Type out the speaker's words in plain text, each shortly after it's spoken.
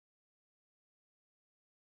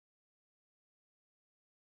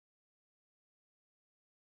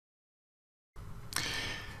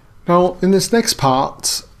Now in this next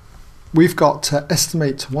part we've got to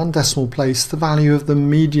estimate to one decimal place the value of the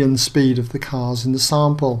median speed of the cars in the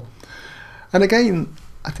sample. And again,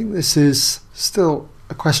 I think this is still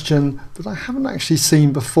a question that I haven't actually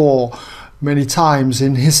seen before many times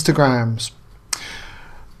in histograms.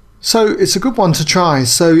 So it's a good one to try.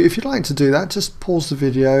 So if you'd like to do that, just pause the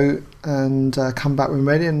video and come back when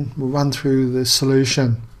ready and we'll run through the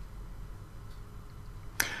solution.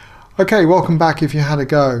 Okay, welcome back if you had a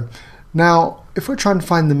go. Now, if we're trying to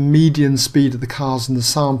find the median speed of the cars in the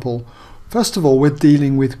sample, first of all, we're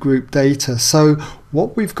dealing with group data. So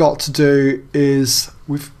what we've got to do is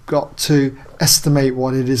we've got to estimate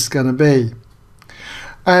what it is going to be.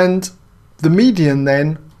 And the median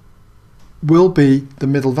then will be the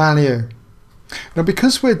middle value. Now,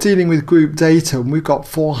 because we're dealing with group data and we've got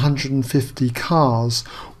 450 cars,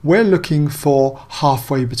 we're looking for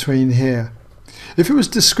halfway between here. If it was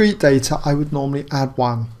discrete data, I would normally add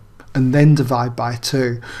 1 and then divide by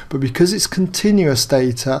 2. But because it's continuous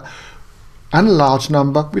data and a large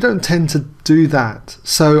number, we don't tend to do that.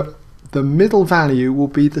 So the middle value will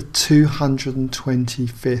be the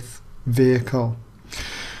 225th vehicle.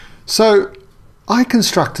 So I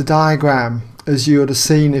construct a diagram, as you would have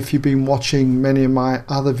seen if you've been watching many of my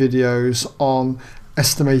other videos on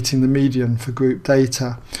estimating the median for group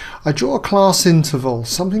data. I draw a class interval,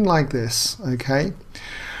 something like this, okay?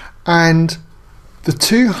 And the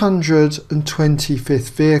 225th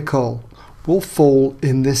vehicle will fall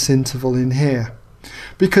in this interval in here,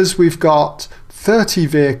 because we've got 30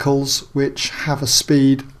 vehicles which have a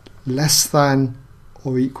speed less than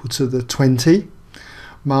or equal to the 20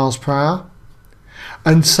 miles per hour.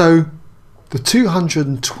 And so the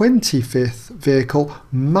 225th vehicle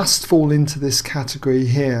must fall into this category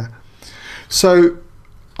here. So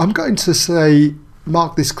I'm going to say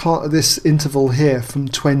mark this interval here from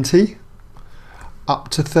 20 up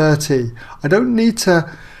to 30. I don't need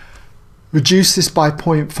to reduce this by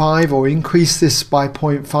 0.5 or increase this by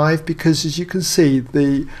 0.5 because, as you can see,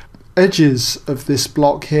 the edges of this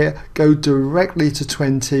block here go directly to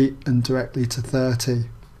 20 and directly to 30.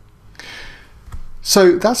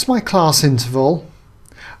 So that's my class interval,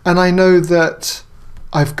 and I know that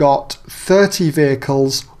I've got 30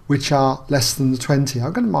 vehicles which are less than the 20.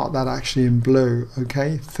 I'm going to mark that actually in blue,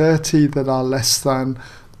 okay? 30 that are less than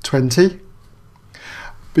 20.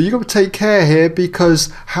 But you've got to take care here,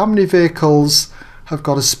 because how many vehicles have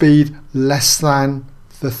got a speed less than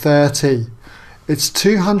the 30? It's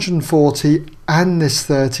 240 and this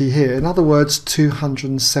 30 here. In other words,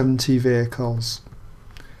 270 vehicles.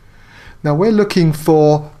 Now we're looking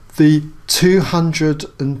for the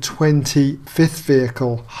 225th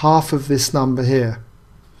vehicle, half of this number here.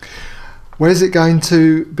 Where's it going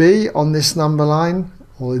to be on this number line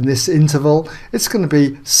or in this interval? It's going to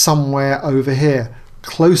be somewhere over here,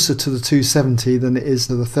 closer to the 270 than it is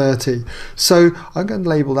to the 30. So I'm going to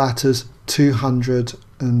label that as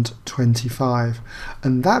 225.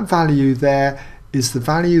 And that value there is the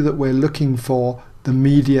value that we're looking for, the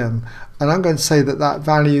median. And I'm going to say that that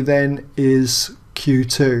value then is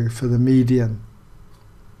Q2 for the median.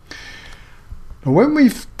 Now when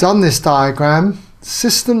we've done this diagram, the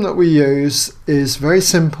system that we use is very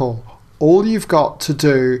simple. All you've got to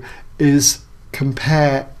do is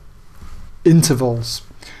compare intervals,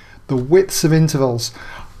 the widths of intervals.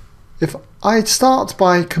 If I start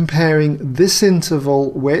by comparing this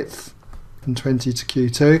interval width from 20 to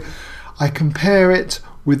Q2, I compare it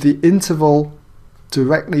with the interval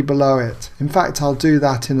directly below it. In fact, I'll do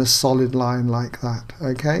that in a solid line like that,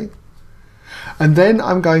 okay? And then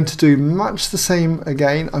I'm going to do much the same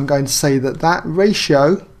again. I'm going to say that that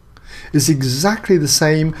ratio is exactly the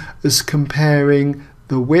same as comparing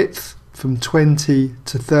the width from 20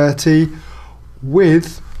 to 30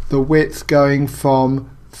 with the width going from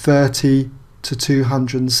 30 to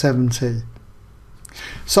 270.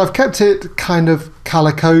 So I've kept it kind of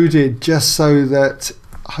color coded just so that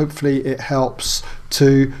hopefully it helps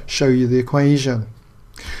to show you the equation.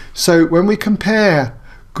 So when we compare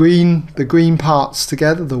the green parts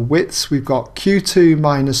together, the widths, we've got Q2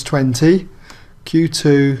 minus 20,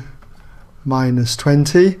 Q2 minus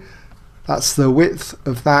 20, that's the width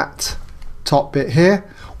of that top bit here.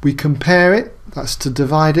 We compare it, that's to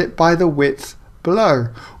divide it by the width below,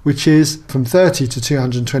 which is from 30 to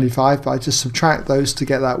 225, but I just subtract those to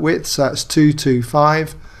get that width, so that's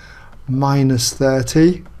 225 minus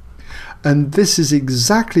 30. And this is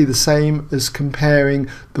exactly the same as comparing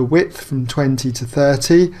the width from 20 to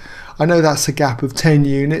 30. I know that's a gap of 10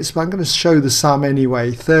 units, but I'm going to show the sum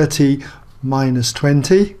anyway. 30 minus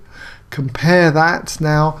 20. Compare that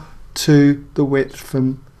now to the width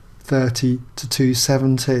from 30 to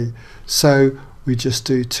 270. So we just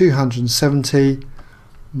do 270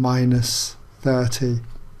 minus 30.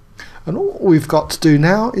 And all we've got to do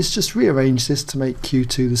now is just rearrange this to make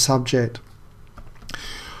Q2 the subject.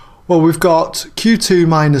 Well, we've got Q2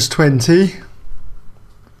 minus 20,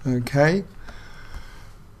 okay.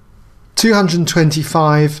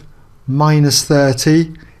 225 minus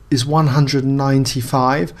 30 is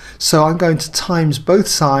 195, so I'm going to times both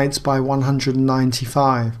sides by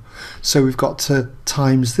 195. So we've got to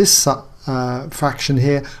times this fraction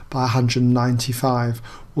here by 195.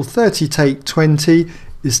 Well, 30 take 20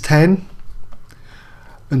 is 10,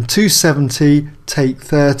 and 270 take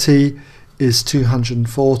 30 is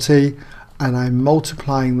 240, and I'm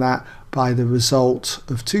multiplying that by the result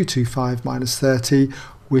of 225 minus 30,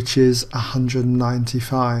 which is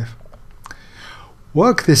 195.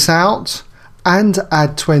 Work this out and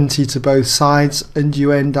add 20 to both sides, and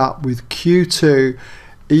you end up with Q2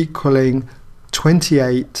 equaling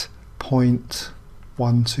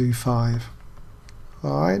 28.125.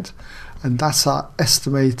 Alright, and that's our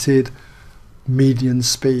estimated median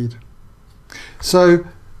speed. So,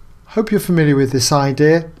 hope you're familiar with this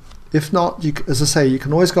idea. If not, as I say, you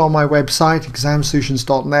can always go on my website,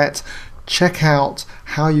 ExamSolutions.net, check out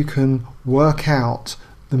how you can work out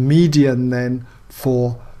the median then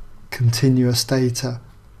for continuous data.